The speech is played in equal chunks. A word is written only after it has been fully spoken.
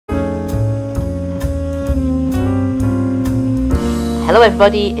Hello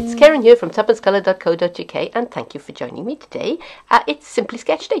everybody, it's Keren here from tuppencecoloured.co.uk and thank you for joining me today. It's Simply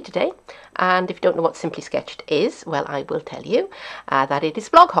Sketched Day today, and if you don't know what Simply Sketched is, well, I will tell you that it is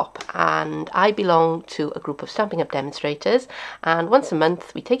Blog Hop, and I belong to a group of Stampin' Up demonstrators, and once a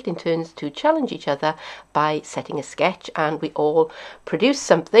month we take it in turns to challenge each other by setting a sketch, and we all produce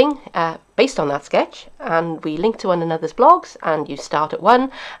something based on that sketch, and we link to one another's blogs, and you start at one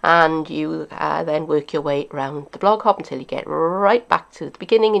and you then work your way around the Blog Hop until you get right back to the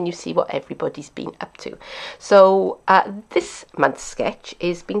beginning and you see what everybody's been up to. So this month's sketch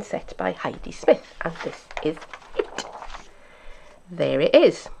is being set by Heidi Smith, and this is it. There it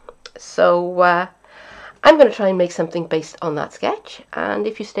is. So I'm going to try and make something based on that sketch, and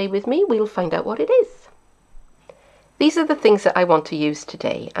if you stay with me we'll find out what it is. These are the things that I want to use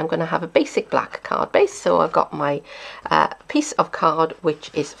today. I'm going to have a basic black card base, so I've got my piece of card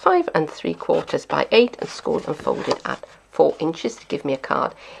which is 5 3/4 by 8 and scored and folded at 4 inches to give me a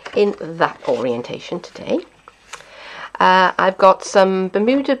card in that orientation today. I've got some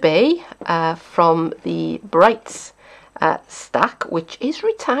Bermuda Bay from the Brights stack, which is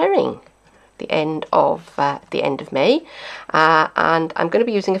retiring the end of May, and I'm going to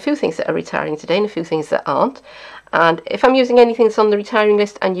be using a few things that are retiring today and a few things that aren't. And if I'm using anything that's on the retiring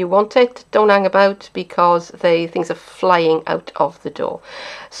list and you want it, don't hang about, because things are flying out of the door.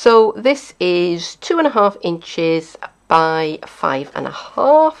 So this is 2.5 inches by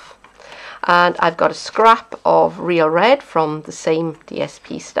 5.5, and I've got a scrap of Real Red from the same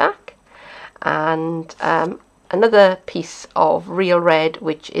DSP stack, and another piece of Real Red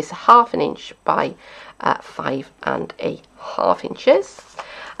which is 1/2 inch by 5.5 inches.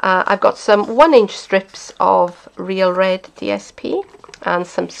 I've got some 1 inch strips of Real Red DSP and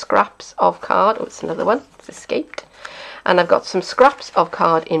some scraps of card. Oh, it's another one, it's escaped. And I've got some scraps of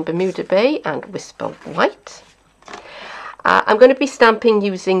card in Bermuda Bay and Whisper White. I'm going to be stamping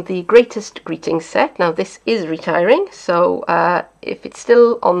using the Greatest Greetings set. Now this is retiring, so if it's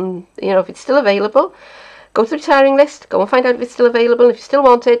still on, if it's still available, go to the retiring list, go and find out if it's still available. If you still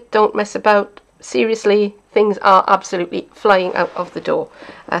want it, don't mess about. Seriously, things are absolutely flying out of the door.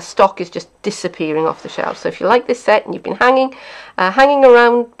 Stock is just disappearing off the shelves. So if you like this set and you've been hanging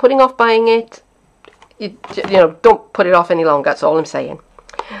around, putting off buying it, don't put it off any longer. That's all I'm saying.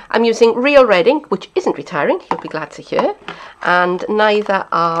 I'm using Real Red ink, which isn't retiring, you'll be glad to hear, and neither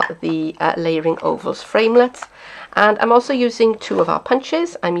are the layering ovals framelets. And I'm also using 2 of our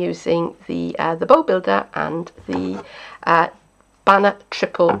punches. I'm using the Bow Builder and the Banner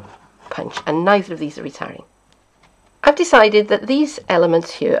Triple Punch, and neither of these are retiring. I've decided that these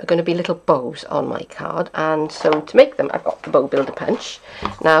elements here are going to be little bows on my card, and so to make them I've got the Bow Builder punch.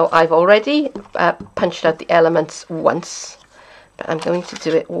 Now I've already punched out the elements once, but I'm going to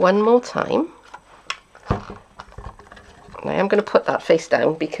do it one more time. Now I'm going to put that face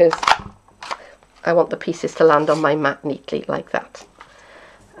down because I want the pieces to land on my mat neatly like that.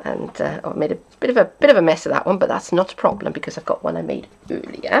 And I've made a bit of a mess of that one, but that's not a problem because I've got one I made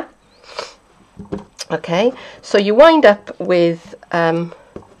earlier. Okay, so you wind up with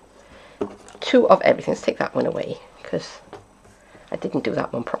 2 of everything. Let's take that one away because I didn't do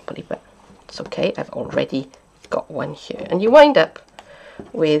that one properly, but it's okay. I've already got one here, and you wind up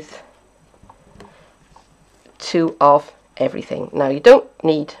with 2 of everything. Now you don't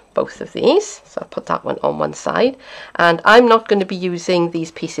need both of these, so I'll put that one on one side, and I'm not going to be using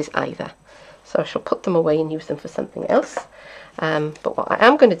these pieces either, so I shall put them away and use them for something else. But what I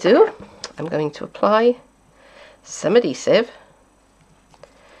am going to do, I'm going to apply some adhesive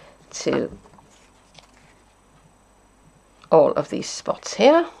to all of these spots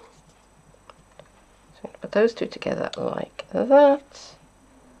here. So I'm going to put those 2 together like that.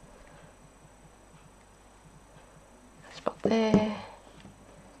 Spot there.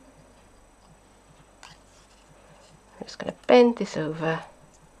 I'm just going to bend this over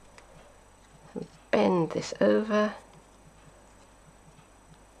and bend this over.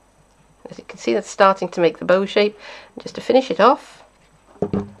 As you can see, that's starting to make the bow shape. And just to finish it off,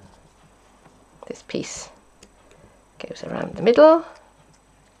 this piece goes around the middle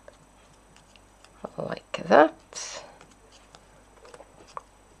like that,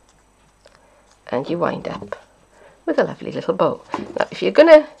 and you wind up with a lovely little bow. Now if you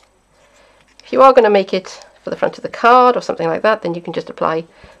are going to make it for the front of the card or something like that, then you can just apply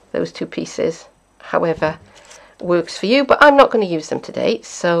those 2 pieces however works for you, but I'm not going to use them today.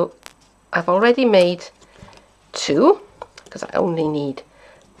 So I've already made 2 because I only need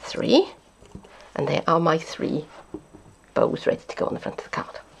 3, and there are my 3 bows ready to go on the front of the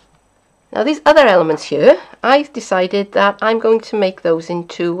card. Now these other elements here, I've decided that I'm going to make those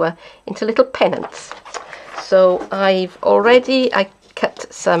into little pennants. So I cut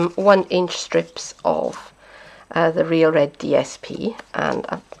some 1-inch strips of the Real Red DSP, and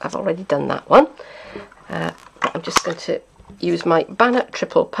I've already done that one. I'm just going to use my Banner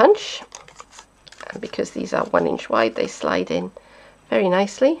Triple Punch, and because these are 1 inch wide, they slide in very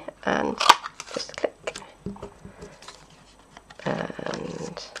nicely, and just click,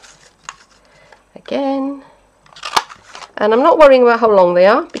 and again, and I'm not worrying about how long they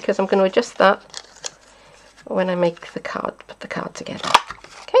are because I'm going to adjust that when I make the card, put the card together.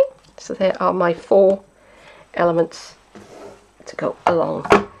 Okay, so there are my 4 elements to go along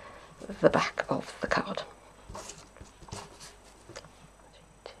the back of the card.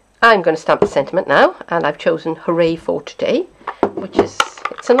 I'm going to stamp the sentiment now, and I've chosen Hooray for Today, which is,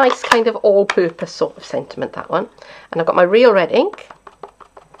 it's a nice kind of all-purpose sort of sentiment, that one. And I've got my Real Red ink,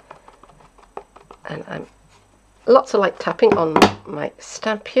 and I'm lots of light tapping on my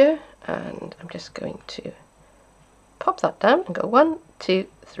stamp here, and I'm just going to pop that down and go 1, 2,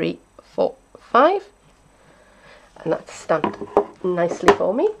 3, 4, 5, and that's stamped nicely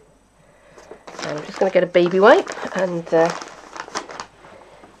for me. And I'm just going to get a baby wipe and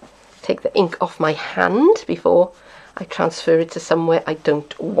take the ink off my hand before I transfer it to somewhere I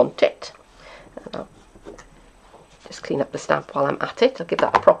don't want it. And I'll just clean up the stamp while I'm at it. I'll give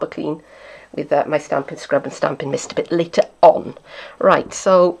that a proper clean with my Stampin' Scrub and Stampin' Mist a bit later on. Right,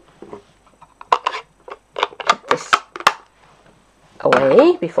 so put this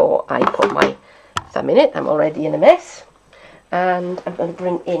away before I put my thumb in it. I'm already in a mess. And I'm going to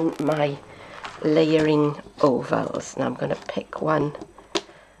bring in my layering ovals. Now I'm going to pick one.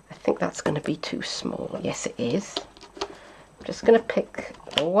 I think that's going to be too small. Yes, it is. I'm just going to pick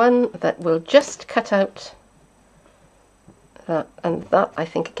the one that will just cut out that, and that I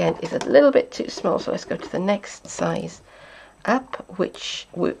think again is a little bit too small, so let's go to the next size up, which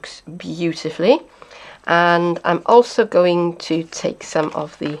works beautifully. And I'm also going to take some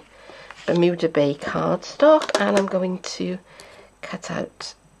of the Bermuda Bay cardstock, and I'm going to cut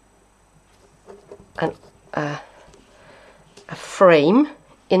out a frame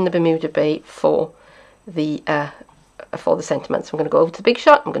in the Bermuda Bay for the sentiments. I'm going to go over to the Big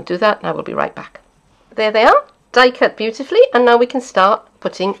Shot. I'm going to do that, and I will be right back. There they are, die cut beautifully, and now we can start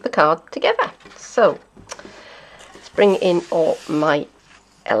putting the card together. So let's bring in all my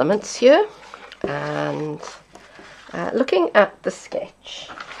elements here, and looking at the sketch,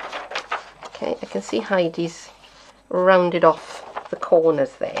 okay, I can see Heidi's rounded off the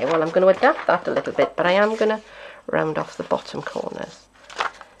corners there. Well, I'm going to adapt that a little bit, but I am going to round off the bottom corners.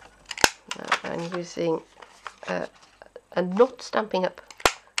 Now I'm using a not Stampin' Up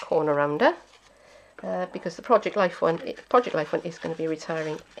corner rounder because the Project Life one is going to be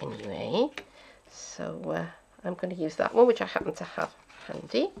retiring anyway. So I'm going to use that one, which I happen to have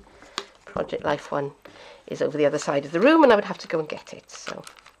handy. Project Life one is over the other side of the room, and I would have to go and get it, so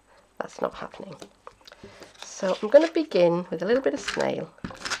that's not happening. So I'm going to begin with a little bit of snail.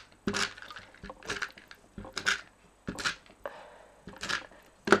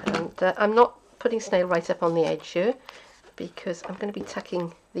 And I'm not putting snail right up on the edge here because I'm going to be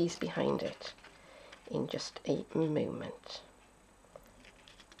tucking these behind it in just a moment.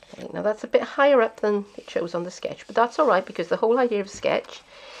 Okay, now that's a bit higher up than it shows on the sketch, but that's alright because the whole idea of sketch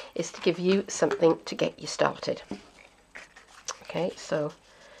is to give you something to get you started. Okay, so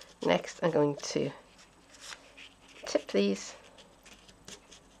next I'm going to tip these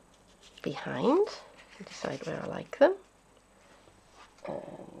behind and decide where I like them.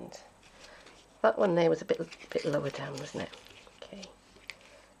 And that one there was a bit lower down, wasn't it? Okay,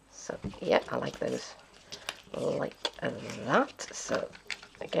 so yeah, I like those like that. So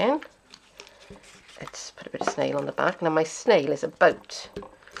again, let's put a bit of snail on the back. Now my snail is about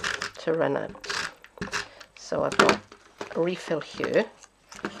to run out, so I've got a refill here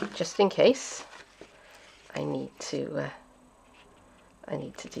just in case I need to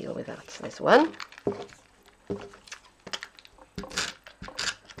deal with that. So there's one.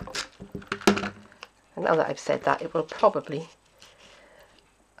 And now that I've said that, it will probably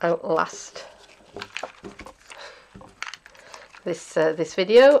outlast this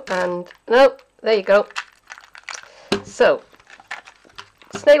video. And no, there you go. So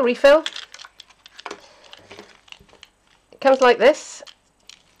snail refill. It comes like this.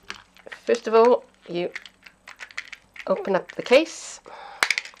 First of all, you open up the case,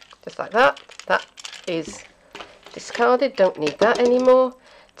 just like that. That is discarded, don't need that anymore.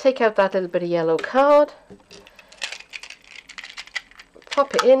 Take out that little bit of yellow card,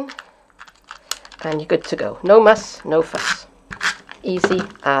 pop it in, and you're good to go. No muss, no fuss. Easy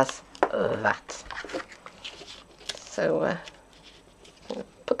as that. So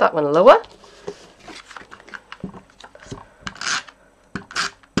put that one lower.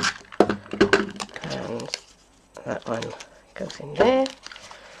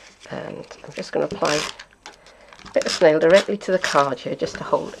 just going to apply a bit of snail directly to the card here, just to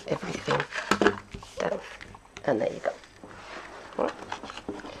hold everything down. And there you go. All right.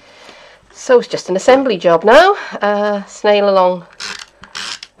 So it's just an assembly job now. Snail along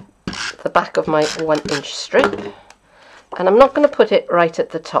the back of my 1-inch strip, and I'm not going to put it right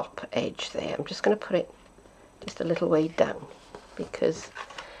at the top edge there. I'm just going to put it just a little way down because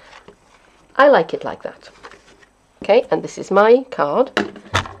I like it like that. Okay, and this is my card,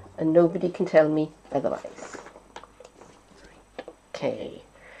 and nobody can tell me otherwise. Okay.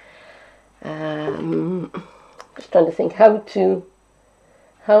 Just trying to think how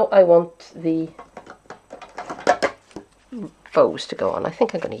I want the bows to go on. I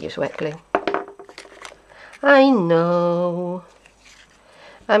think I'm going to use wet glue. I know.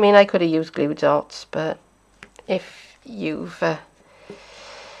 I mean, I could have used glue dots, but if you've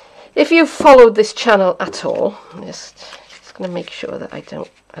followed this channel at all, I'm just going to make sure that I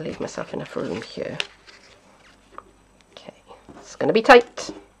leave myself enough room here. Okay, it's going to be tight,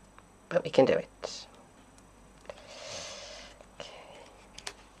 but we can do it. Okay,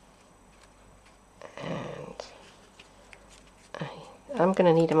 and I'm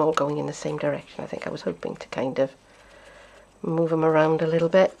going to need them all going in the same direction. I think I was hoping to kind of move them around a little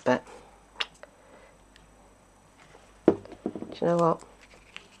bit, but do you know what?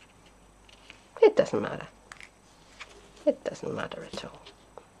 It doesn't matter. It doesn't matter at all.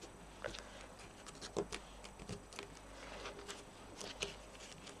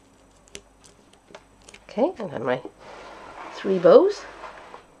 Okay, and then my 3 bows.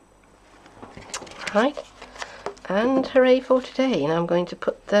 Right. And hooray for today. Now I'm going to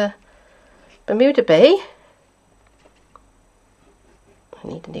put the Bermuda Bay. I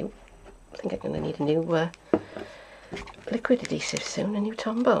think I'm going to need a new liquid adhesive soon, a new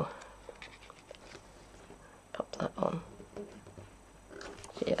Tombow. Pop that on.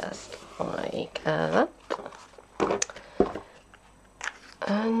 Just like that.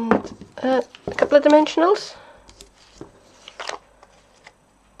 And a couple of dimensionals.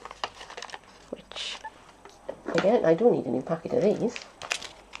 Which, again, I do need a new packet of these.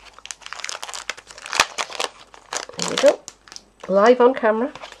 There we go. Live on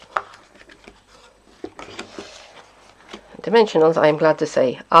camera. Dimensionals, I am glad to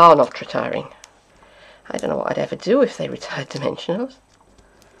say, are not retiring. I don't know what I'd ever do if they retired dimensionals.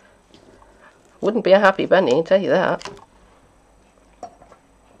 Wouldn't be a happy bunny, I'll tell you that.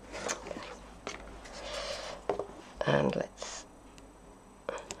 And let's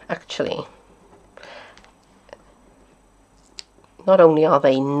actually, not only are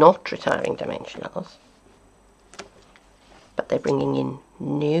they not retiring dimensionals, but they're bringing in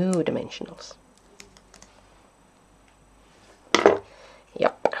new dimensionals.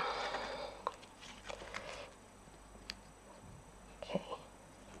 Yep. Okay.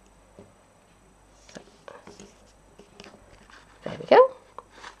 So, there we go.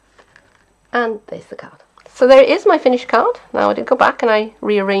 And there's the card. So there is my finished card. Now I did go back and I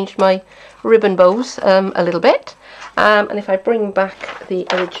rearranged my ribbon bows a little bit. And if I bring back the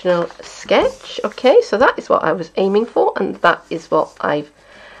original sketch, okay, so that is what I was aiming for, and that is what I've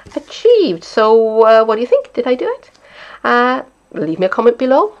achieved. So what do you think? Did I do it? Leave me a comment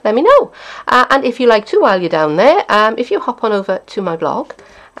below, let me know. And if you like to, while you're down there, if you hop on over to my blog,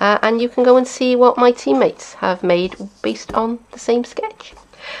 and you can go and see what my teammates have made based on the same sketch.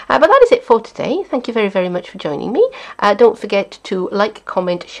 But that is it for today. Thank you very, very much for joining me. Don't forget to like,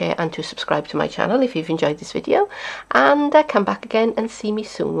 comment, share and to subscribe to my channel if you've enjoyed this video. And come back again and see me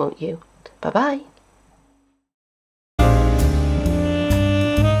soon, won't you? Bye-bye.